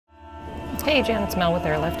Hey, Jan, it's Mel with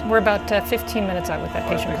Airlift. We're about 15 minutes out with that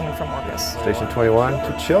patient coming from Orcas. Station 21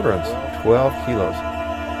 to Children's, 12 kilos.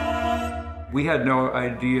 We had no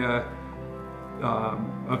idea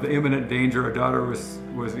of the imminent danger. Our daughter was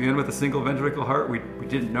in with a single ventricle heart. We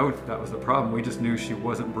didn't know that was the problem. We just knew she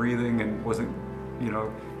wasn't breathing and wasn't,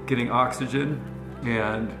 getting oxygen.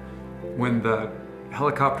 And when the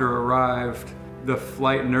helicopter arrived, the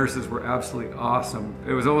flight nurses were absolutely awesome.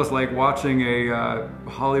 It was almost like watching a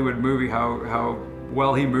Hollywood movie, how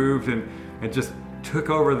well he moved and just took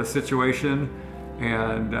over the situation.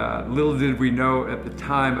 And little did we know at the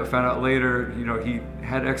time, but found out later, he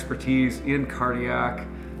had expertise in cardiac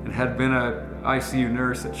and had been a ICU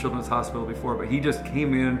nurse at Children's Hospital before, but he just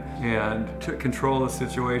came in and took control of the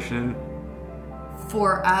situation.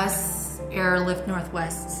 For us, Airlift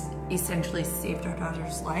Northwest essentially saved our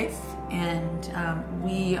daughter's life, and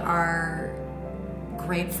we are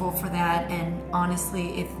grateful for that. And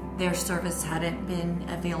honestly, if their service hadn't been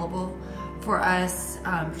available for us,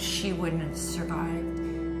 she wouldn't have survived.